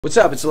What's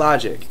up, it's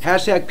Logic.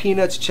 Hashtag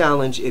Peanuts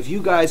Challenge. If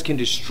you guys can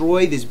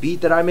destroy this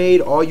beat that I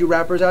made, all you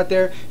rappers out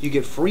there, you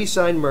get free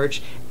signed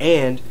merch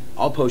and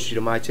I'll post you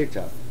to my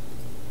TikTok.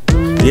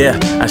 Yeah,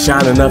 I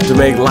shine enough to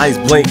make lights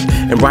blink,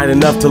 and bright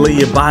enough to leave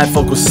your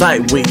bifocal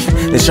sight weak,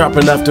 and sharp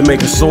enough to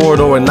make a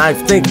sword or a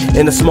knife think.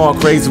 In a small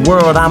crazy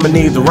world, I'ma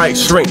need the right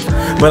shrink,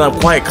 but I'm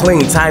quite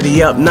clean,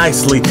 tidy up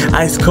nicely,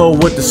 ice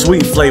cold with the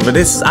sweet flavor.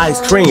 This is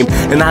ice cream,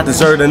 and I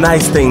deserve a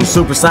nice thing,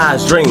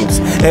 supersized dreams,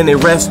 and they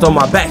rest on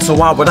my back, so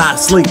why would I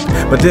sleep?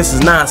 But this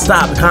is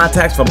non-stop,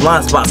 contacts for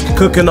blind spots,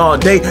 cooking all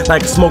day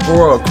like a smoker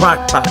or a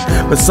crock pot.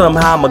 But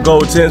somehow my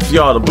gold tends for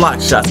y'all to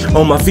block shots.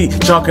 On my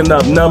feet, chalking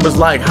up numbers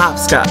like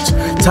hopscotch.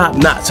 Top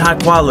notch, high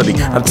quality,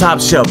 I'm top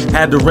shelf.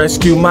 Had to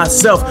rescue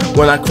myself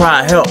when I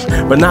cried help,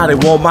 but now they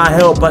want my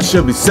help. I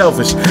should be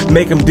selfish,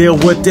 make them deal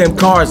with them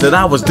cards that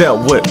I was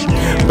dealt with.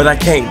 But I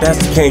can't,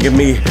 that's the king of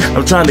me.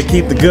 I'm trying to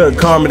keep the good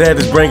karma that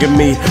is bringing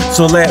me.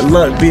 So let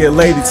luck be a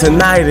lady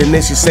tonight, and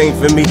then she sing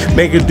for me.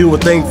 Make her do a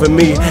thing for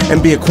me,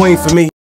 and be a queen for me.